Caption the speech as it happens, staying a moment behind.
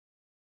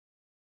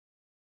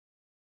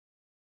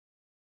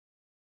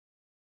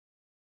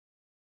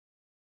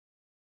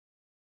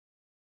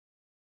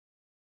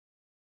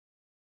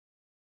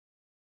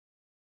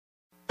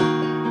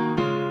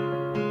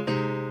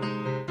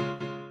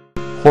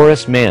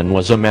Horace Mann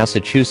was a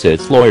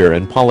Massachusetts lawyer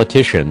and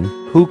politician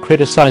who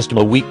criticized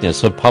the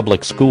weakness of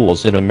public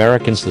schools in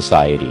American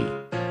society.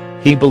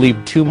 He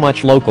believed too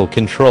much local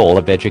control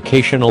of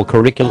educational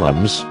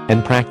curriculums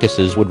and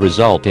practices would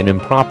result in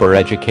improper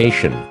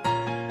education.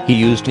 He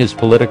used his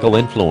political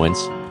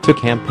influence to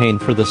campaign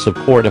for the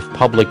support of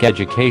public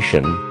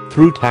education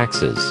through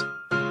taxes.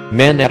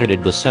 Mann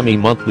edited the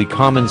semi-monthly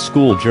Common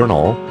School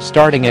Journal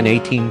starting in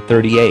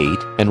 1838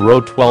 and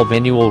wrote 12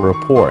 annual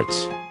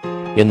reports.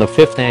 In the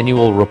fifth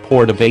annual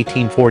report of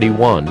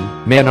 1841,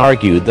 Mann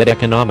argued that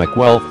economic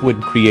wealth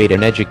would create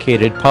an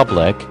educated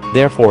public,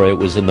 therefore it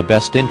was in the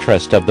best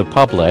interest of the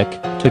public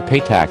to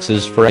pay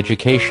taxes for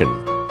education.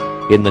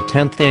 In the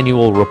 10th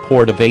annual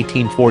report of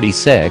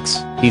 1846,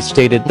 he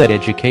stated that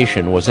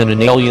education was an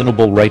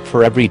inalienable right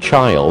for every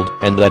child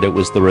and that it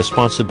was the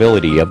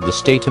responsibility of the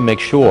state to make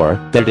sure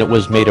that it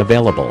was made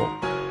available.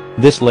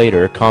 This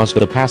later caused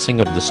the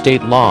passing of the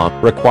state law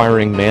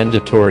requiring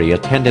mandatory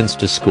attendance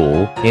to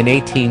school in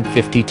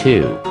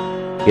 1852.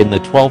 In the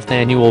 12th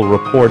annual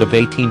report of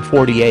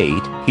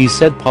 1848, he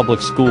said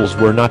public schools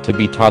were not to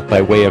be taught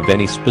by way of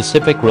any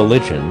specific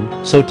religion,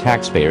 so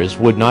taxpayers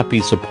would not be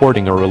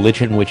supporting a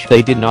religion which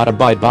they did not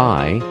abide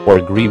by or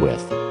agree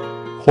with.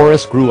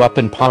 Horace grew up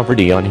in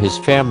poverty on his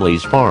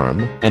family's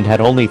farm and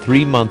had only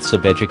 3 months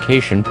of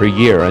education per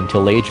year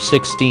until age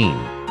 16.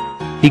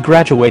 He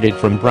graduated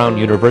from Brown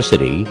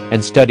University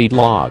and studied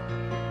law.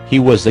 He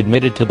was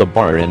admitted to the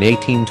bar in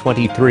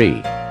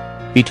 1823.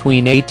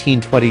 Between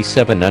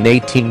 1827 and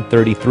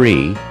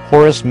 1833,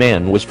 Horace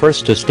Mann was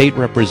first a state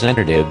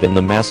representative in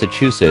the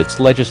Massachusetts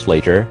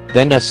legislature,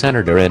 then a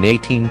senator in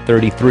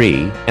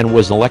 1833, and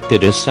was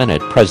elected as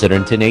Senate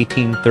President in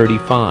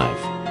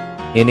 1835.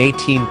 In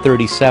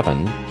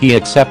 1837, he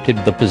accepted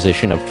the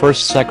position of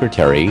first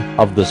secretary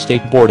of the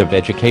State Board of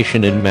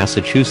Education in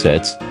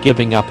Massachusetts,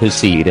 giving up his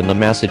seat in the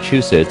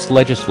Massachusetts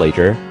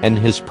legislature and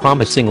his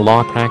promising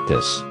law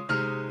practice.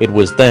 It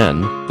was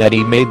then that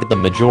he made the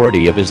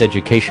majority of his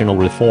educational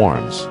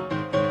reforms.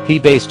 He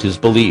based his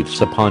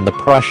beliefs upon the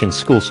Prussian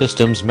school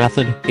system's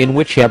method, in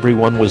which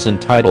everyone was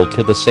entitled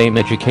to the same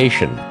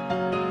education.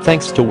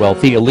 Thanks to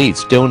wealthy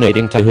elites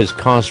donating to his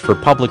cause for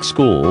public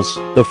schools,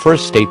 the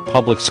first state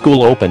public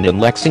school opened in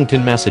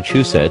Lexington,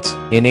 Massachusetts,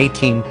 in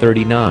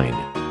 1839.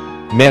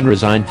 Mann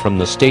resigned from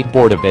the State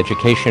Board of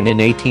Education in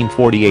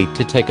 1848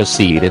 to take a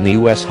seat in the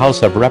U.S.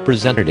 House of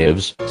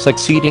Representatives,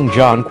 succeeding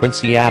John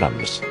Quincy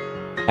Adams.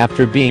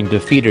 After being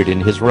defeated in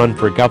his run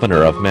for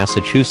governor of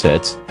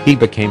Massachusetts, he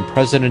became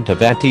president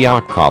of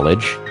Antioch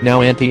College,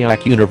 now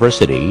Antioch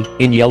University,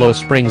 in Yellow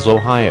Springs,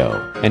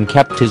 Ohio, and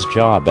kept his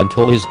job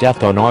until his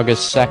death on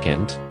August 2,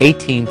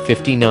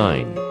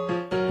 1859.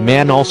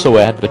 Mann also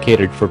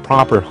advocated for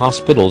proper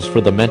hospitals for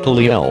the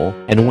mentally ill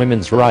and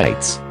women's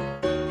rights.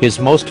 His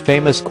most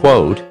famous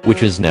quote,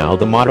 which is now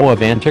the motto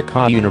of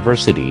Antioch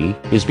University,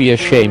 is "Be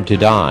ashamed to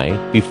die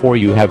before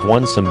you have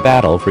won some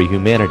battle for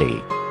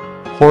humanity."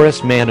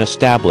 Horace Mann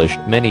established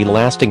many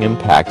lasting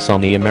impacts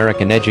on the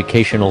American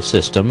educational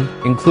system,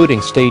 including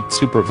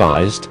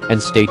state-supervised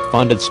and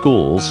state-funded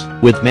schools,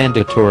 with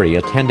mandatory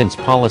attendance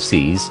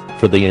policies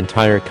for the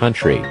entire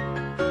country.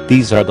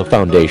 These are the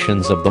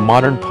foundations of the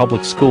modern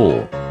public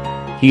school.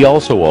 He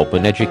also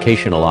opened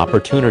educational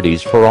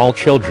opportunities for all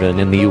children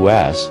in the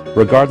U.S.,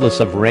 regardless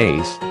of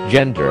race,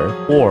 gender,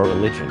 or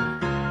religion.